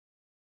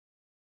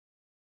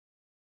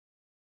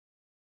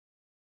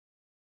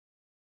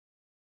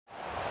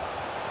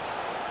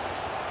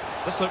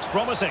This looks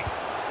promising.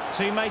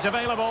 Teammate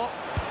available.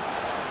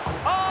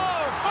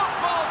 Oh,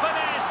 football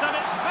finish, and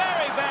it's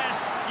very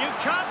best. You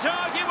can't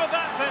argue with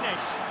that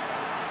finish.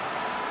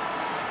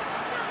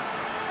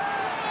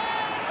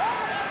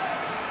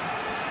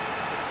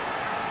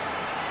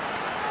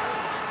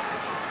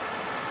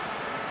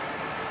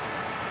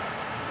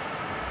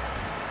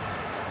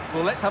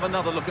 Well, let's have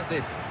another look at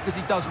this, because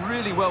he does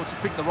really well to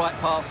pick the right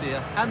pass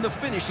here, and the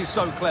finish is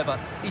so clever.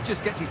 He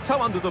just gets his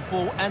toe under the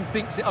ball and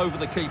dinks it over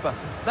the keeper.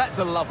 That's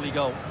a lovely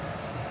goal.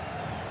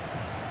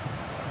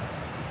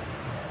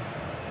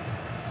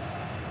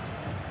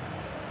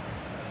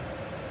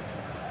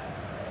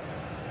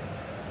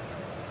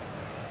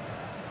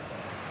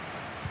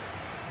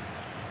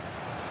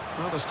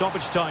 Well, the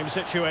stoppage time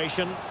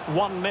situation,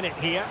 1 minute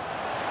here.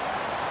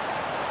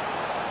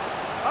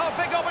 Oh,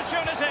 big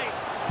opportunity.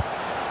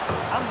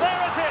 And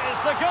there it is,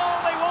 the goal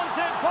they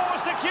wanted for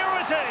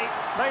security.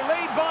 They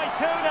lead by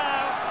 2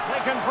 now. They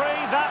can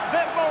breathe that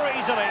bit more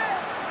easily.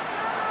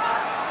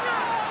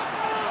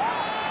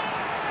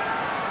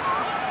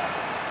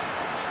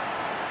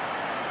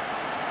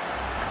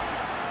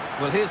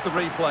 Well, here's the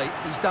replay.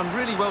 He's done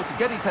really well to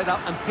get his head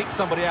up and pick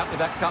somebody out with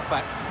that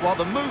cutback, while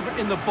the movement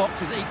in the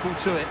box is equal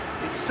to it.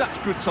 It's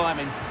such good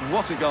timing.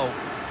 What a goal.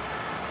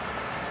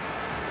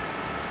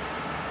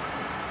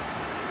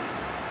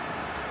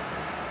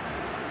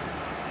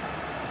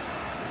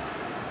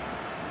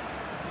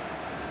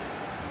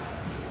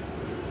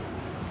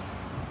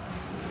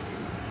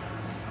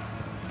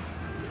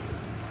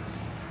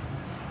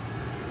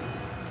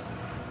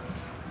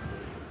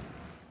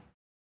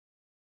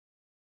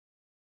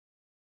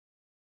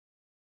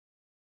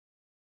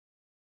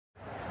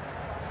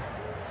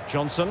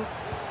 Johnson.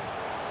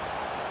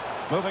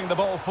 Moving the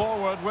ball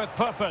forward with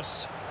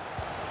purpose.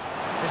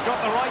 He's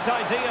got the right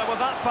idea with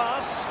that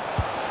pass.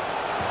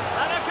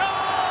 And a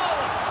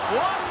goal!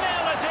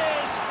 1-0 it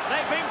is.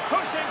 They've been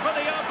pushing for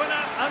the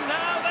opener, and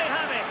now they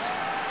have it.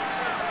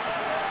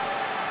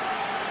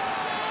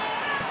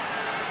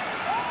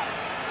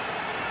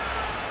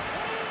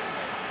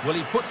 Well,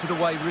 he puts it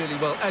away really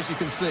well, as you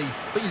can see,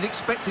 but you'd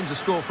expect him to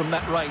score from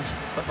that range,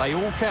 but they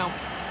all count.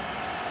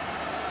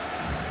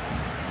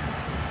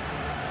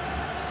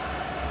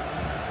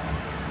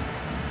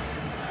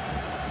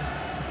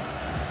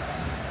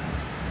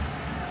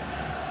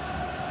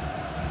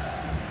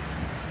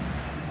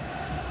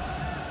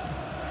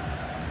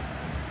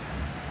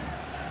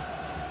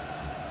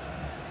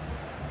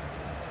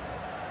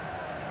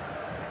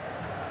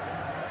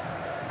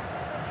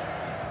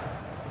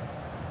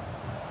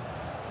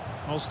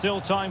 Well,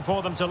 still time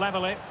for them to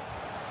level it.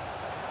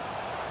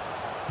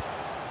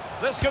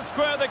 This could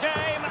square the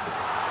game,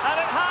 and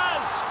it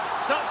has!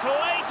 Such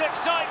late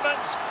excitement,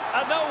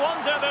 and no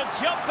wonder they're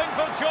jumping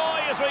for joy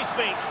as we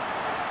speak.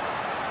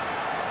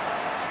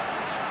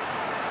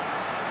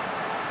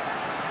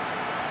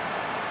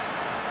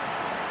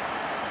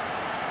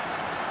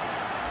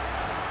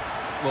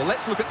 Well,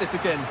 let's look at this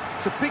again.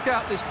 To pick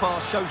out this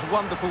pass shows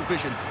wonderful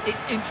vision.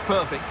 It's inch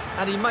perfect,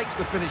 and he makes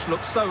the finish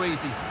look so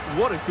easy.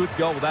 What a good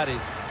goal that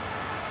is.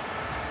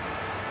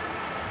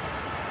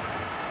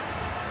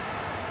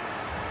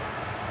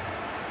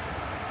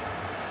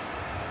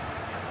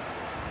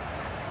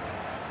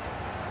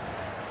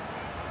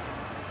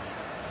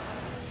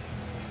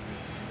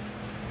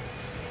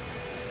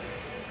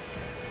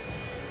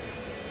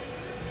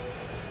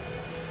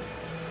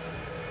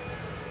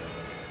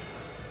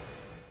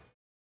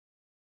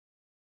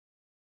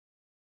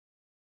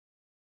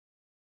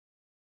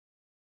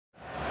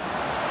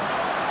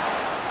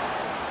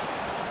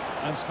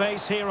 And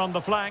space here on the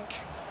flank.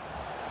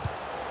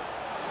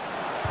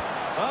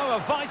 Oh, a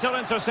vital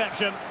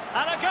interception.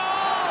 And a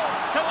goal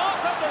to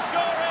open the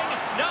scoring.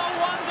 No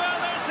wonder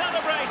they're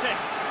celebrating.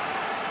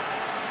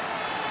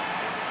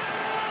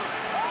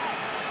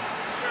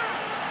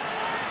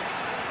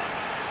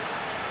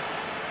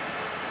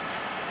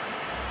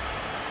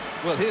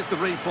 Well, here's the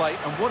replay,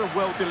 and what a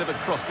well-delivered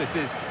cross this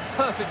is.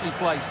 Perfectly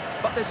placed,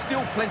 but there's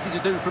still plenty to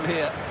do from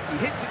here. He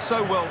hits it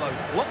so well,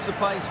 though. Lots of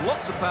pace,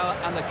 lots of power,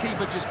 and the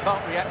keeper just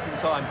can't react in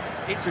time.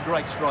 It's a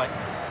great strike.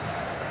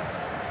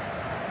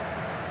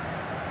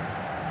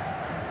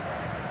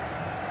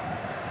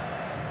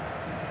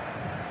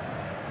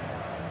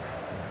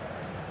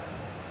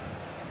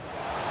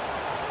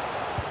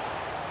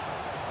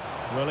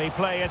 Will he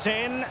play it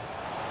in?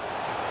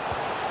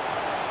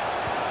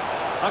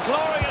 A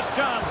glorious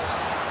chance.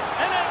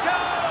 In it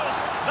goes!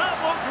 That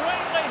will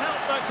greatly help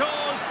the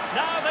cause.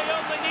 Now they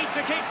only need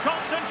to keep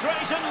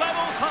concentration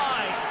levels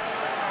high.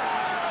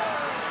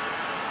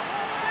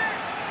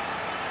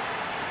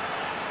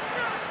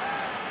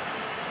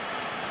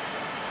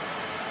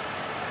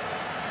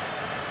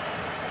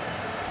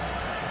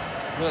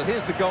 Well,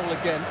 here's the goal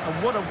again,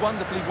 and what a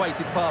wonderfully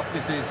weighted pass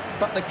this is.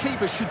 But the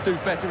keeper should do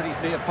better at his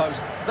near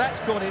post.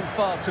 That's gone in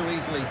far too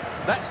easily.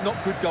 That's not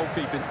good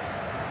goalkeeping.